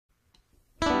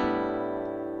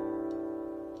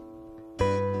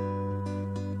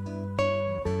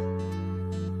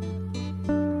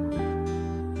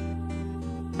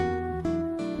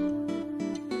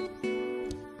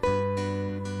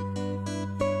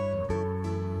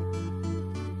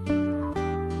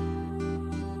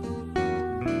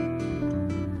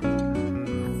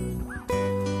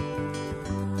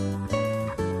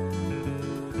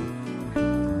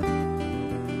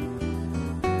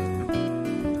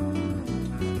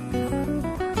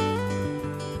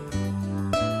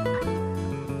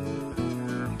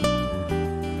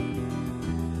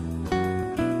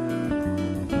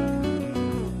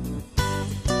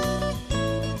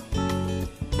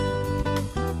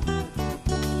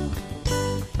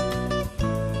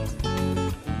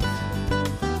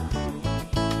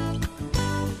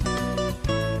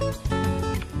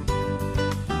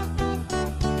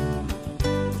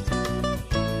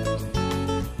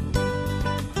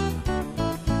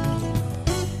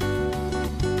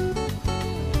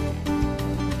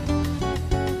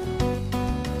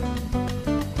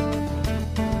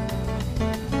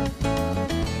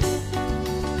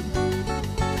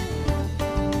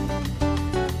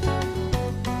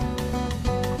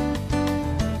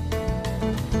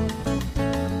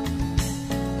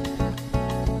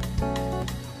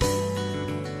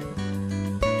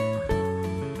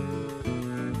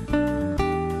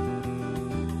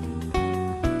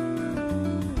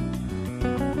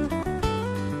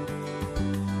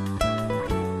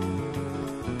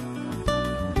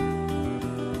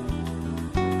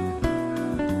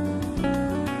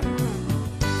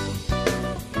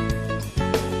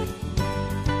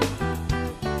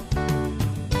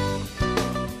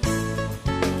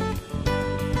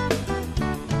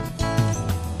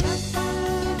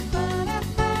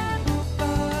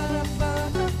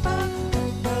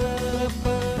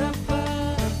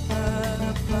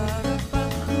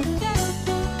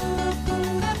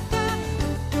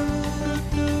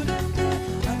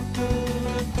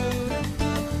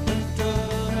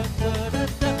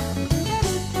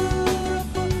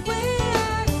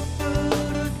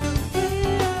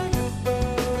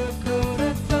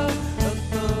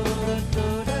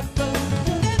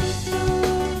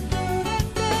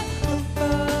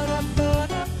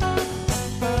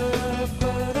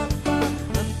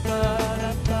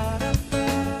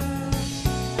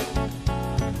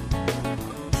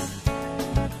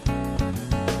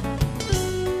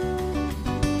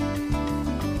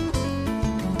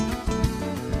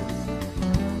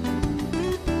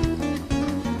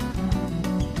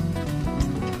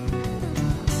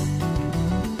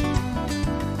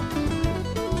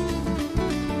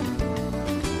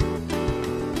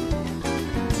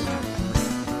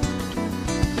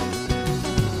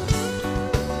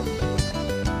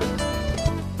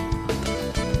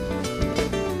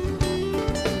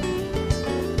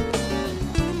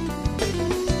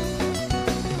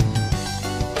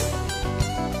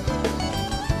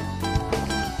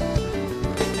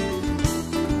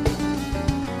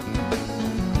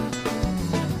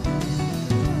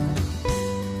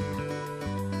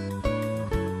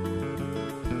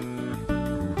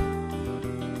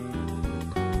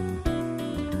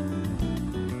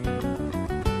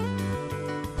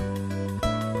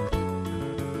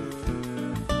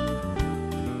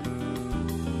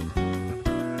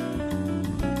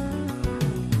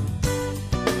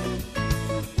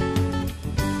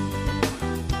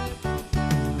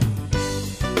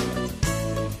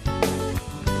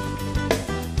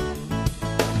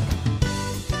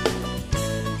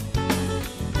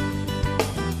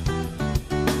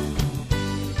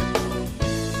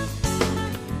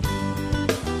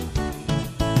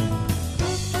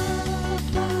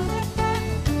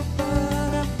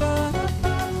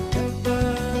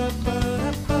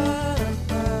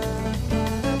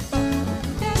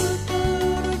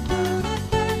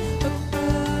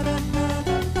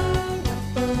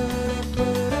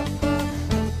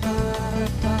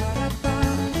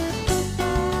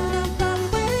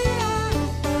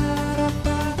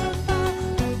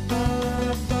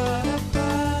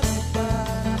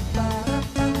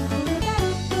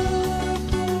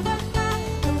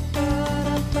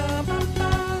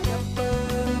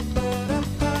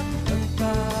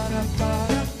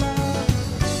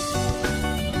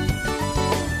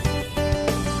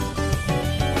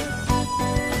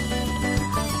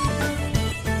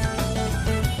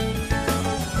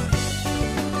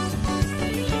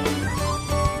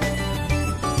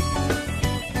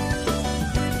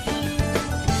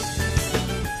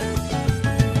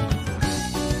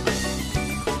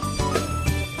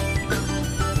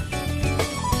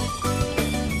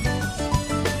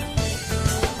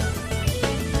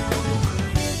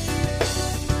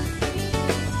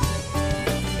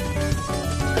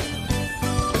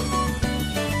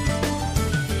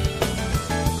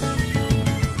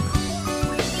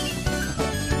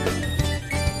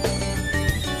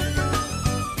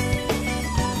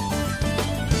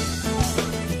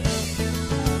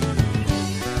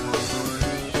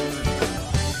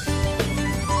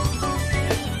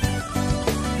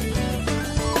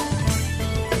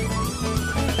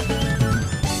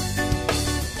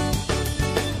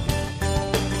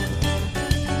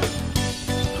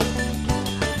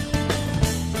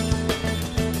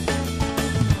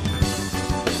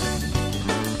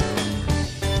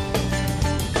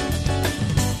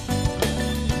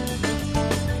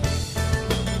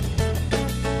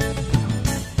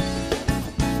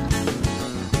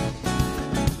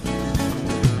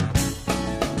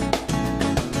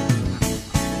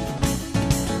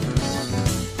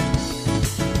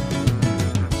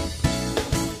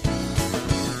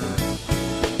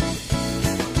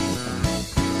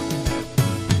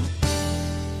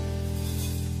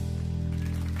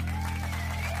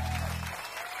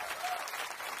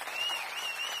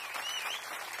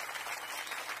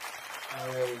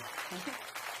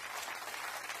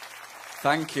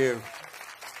Thank you.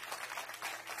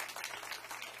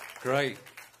 Great.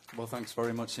 Well, thanks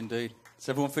very much indeed. Does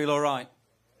everyone feel all right?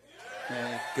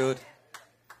 Yeah, good.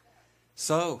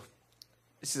 So,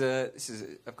 this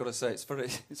is. I've got to say,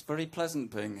 it's very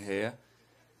pleasant being here,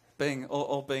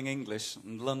 all being English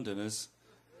and Londoners.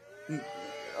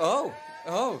 Oh,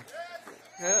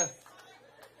 yeah.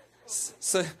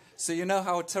 So you know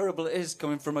how terrible it is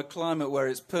coming from a climate where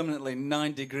it's permanently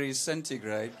 9 degrees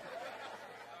centigrade,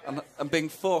 and being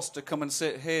forced to come and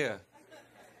sit here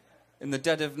in the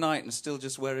dead of night and still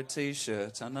just wear a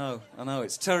T-shirt. I know,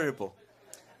 it's terrible.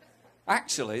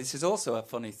 Actually, this is also a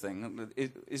funny thing,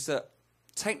 is that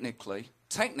technically,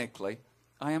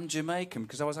 I am Jamaican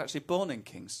because I was actually born in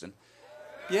Kingston.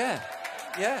 Yeah,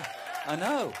 I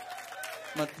know.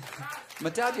 My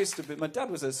dad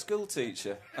was a school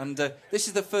teacher, and this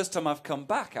is the first time I've come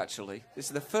back, actually. This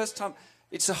is the first time.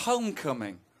 It's a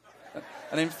homecoming.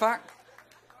 And in fact,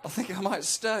 I think I might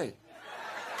stay.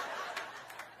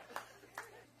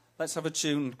 Let's have a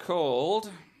tune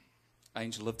called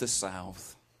Angel of the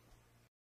South.